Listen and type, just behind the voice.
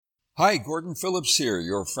Hi, Gordon Phillips here,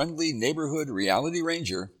 your friendly neighborhood reality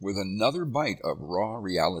ranger with another bite of raw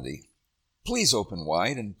reality. Please open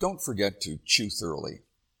wide and don't forget to chew thoroughly.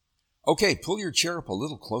 Okay, pull your chair up a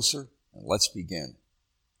little closer and let's begin.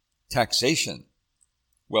 Taxation.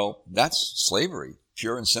 Well, that's slavery,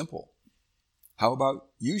 pure and simple. How about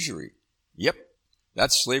usury? Yep,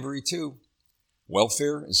 that's slavery too.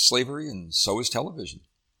 Welfare is slavery and so is television.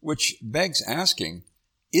 Which begs asking,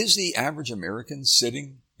 is the average American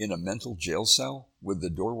sitting in a mental jail cell with the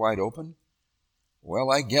door wide open? Well,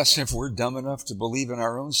 I guess if we're dumb enough to believe in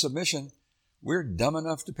our own submission, we're dumb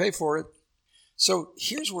enough to pay for it. So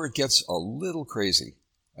here's where it gets a little crazy.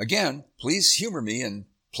 Again, please humor me and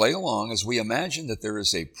play along as we imagine that there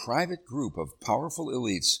is a private group of powerful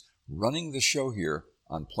elites running the show here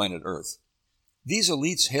on planet Earth. These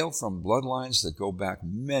elites hail from bloodlines that go back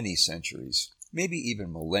many centuries, maybe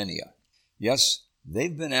even millennia. Yes,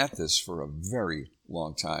 they've been at this for a very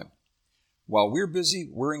long time. While we're busy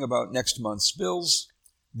worrying about next month's bills,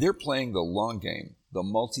 they're playing the long game, the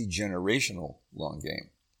multi-generational long game.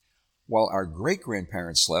 While our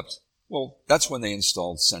great-grandparents slept, well, that's when they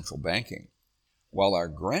installed central banking. While our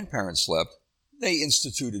grandparents slept, they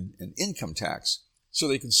instituted an income tax so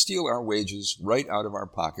they could steal our wages right out of our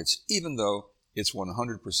pockets, even though it's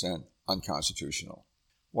 100% unconstitutional.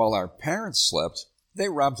 While our parents slept, they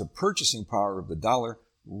robbed the purchasing power of the dollar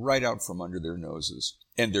right out from under their noses.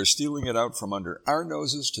 And they're stealing it out from under our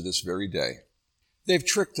noses to this very day. They've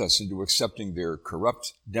tricked us into accepting their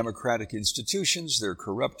corrupt democratic institutions, their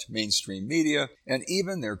corrupt mainstream media, and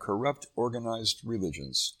even their corrupt organized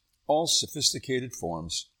religions, all sophisticated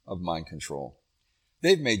forms of mind control.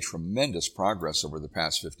 They've made tremendous progress over the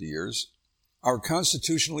past 50 years. Our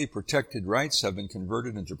constitutionally protected rights have been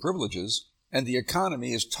converted into privileges, and the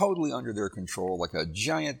economy is totally under their control like a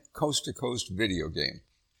giant coast-to-coast video game.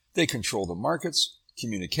 They control the markets,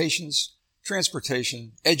 communications,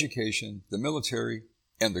 transportation, education, the military,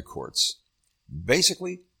 and the courts.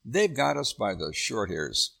 Basically, they've got us by the short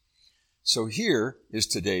hairs. So here is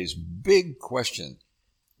today's big question.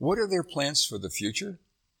 What are their plans for the future?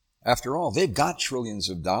 After all, they've got trillions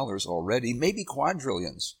of dollars already, maybe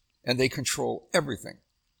quadrillions, and they control everything.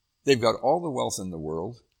 They've got all the wealth in the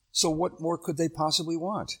world, so what more could they possibly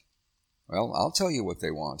want? Well, I'll tell you what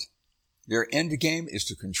they want. Their end game is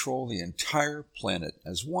to control the entire planet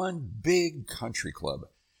as one big country club,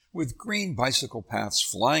 with green bicycle paths,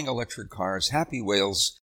 flying electric cars, happy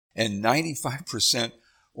whales, and 95%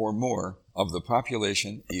 or more of the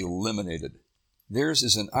population eliminated. Theirs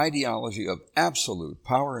is an ideology of absolute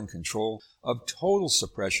power and control, of total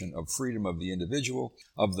suppression of freedom of the individual,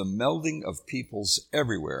 of the melding of peoples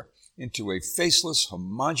everywhere into a faceless,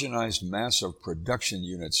 homogenized mass of production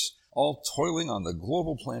units, all toiling on the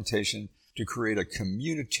global plantation to create a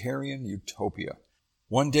communitarian utopia.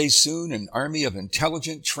 One day soon, an army of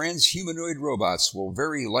intelligent transhumanoid robots will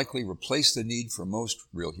very likely replace the need for most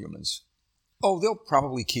real humans. Oh, they'll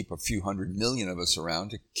probably keep a few 100 million of us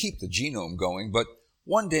around to keep the genome going, but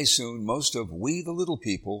one day soon, most of we the little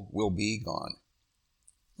people will be gone.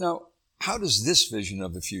 Now, how does this vision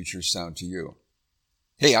of the future sound to you?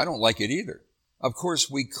 Hey, I don't like it either. Of course,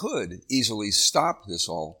 we could easily stop this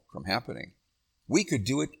all from happening. We could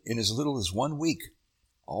do it in as little as 1 week.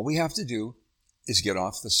 All we have to do is get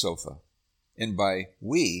off the sofa. And by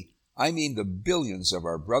we, I mean the billions of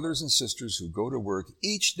our brothers and sisters who go to work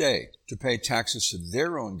each day to pay taxes to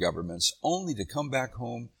their own governments only to come back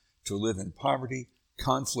home to live in poverty,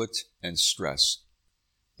 conflict, and stress.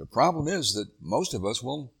 The problem is that most of us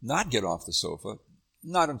will not get off the sofa,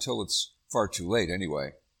 not until it's far too late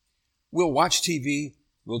anyway. We'll watch TV,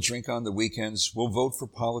 we'll drink on the weekends, we'll vote for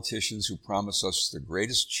politicians who promise us the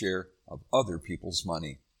greatest share of other people's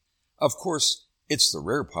money. Of course, it's the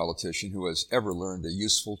rare politician who has ever learned a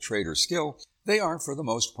useful trade or skill. They are, for the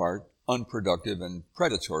most part, unproductive and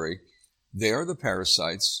predatory. They are the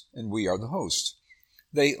parasites, and we are the host.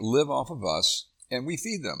 They live off of us, and we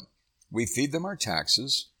feed them. We feed them our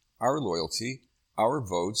taxes, our loyalty, our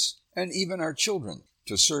votes, and even our children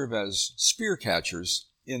to serve as spear catchers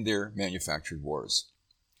in their manufactured wars.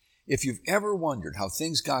 If you've ever wondered how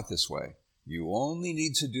things got this way, you only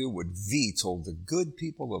need to do what V told the good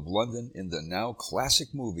people of London in the now classic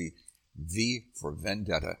movie V for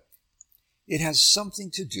Vendetta. It has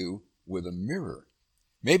something to do with a mirror.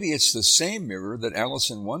 Maybe it's the same mirror that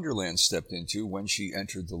Alice in Wonderland stepped into when she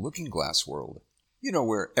entered the Looking Glass world. You know,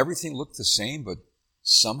 where everything looked the same but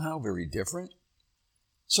somehow very different?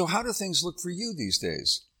 So how do things look for you these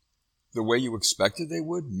days? The way you expected they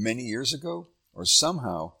would many years ago, or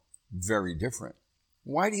somehow very different?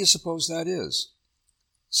 Why do you suppose that is?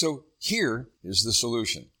 So here is the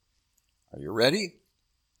solution. Are you ready?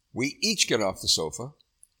 We each get off the sofa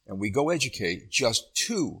and we go educate just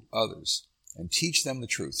 2 others and teach them the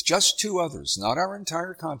truth. Just 2 others, not our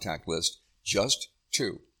entire contact list, just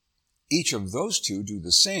 2. Each of those 2 do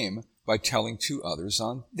the same by telling 2 others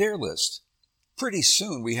on their list. Pretty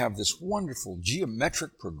soon we have this wonderful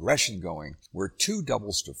geometric progression going where 2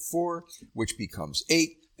 doubles to 4, which becomes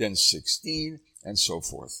 8, then 16, and so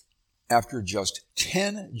forth. After just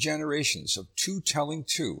 10 generations of 2 telling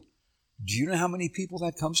 2, do you know how many people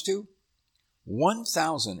that comes to?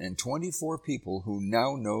 1,024 people who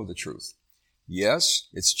now know the truth. Yes,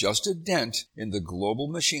 it's just a dent in the global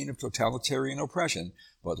machine of totalitarian oppression,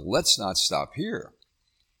 but let's not stop here.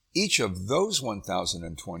 Each of those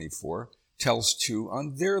 1,024 tells 2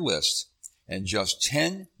 on their list, and just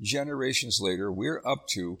 10 generations later, we're up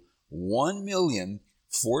to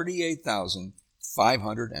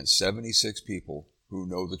 1,048,576 people who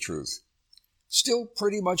know the truth. Still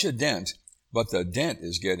pretty much a dent, but the dent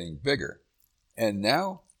is getting bigger. And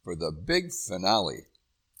now for the big finale.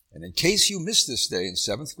 And in case you missed this day in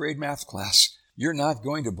 7th grade math class, you're not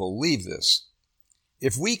going to believe this.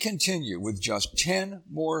 If we continue with just 10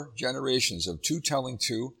 more generations of 2 telling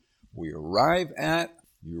 2, we arrive at,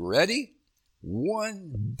 you ready?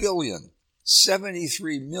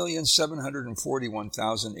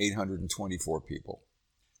 1,073,741,824 people.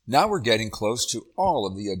 Now we're getting close to all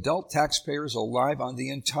of the adult taxpayers alive on the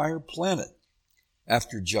entire planet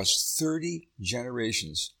after just 30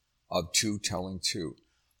 generations of 2 telling 2.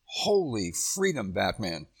 Holy freedom,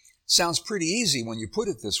 Batman. Sounds pretty easy when you put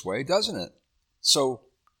it this way, doesn't it? So,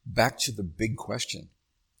 back to the big question.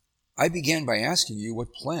 I began by asking you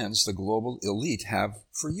what plans the global elite have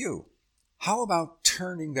for you. How about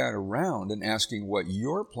turning that around and asking what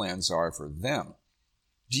your plans are for them?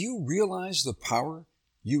 Do you realize the power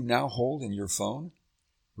you now hold in your phone?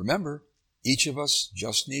 Remember, each of us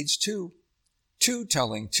just needs 2. 2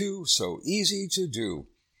 telling 2, so easy to do.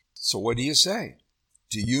 So what do you say?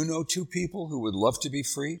 Do you know 2 people who would love to be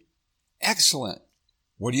free? Excellent.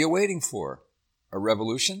 What are you waiting for? A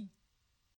revolution?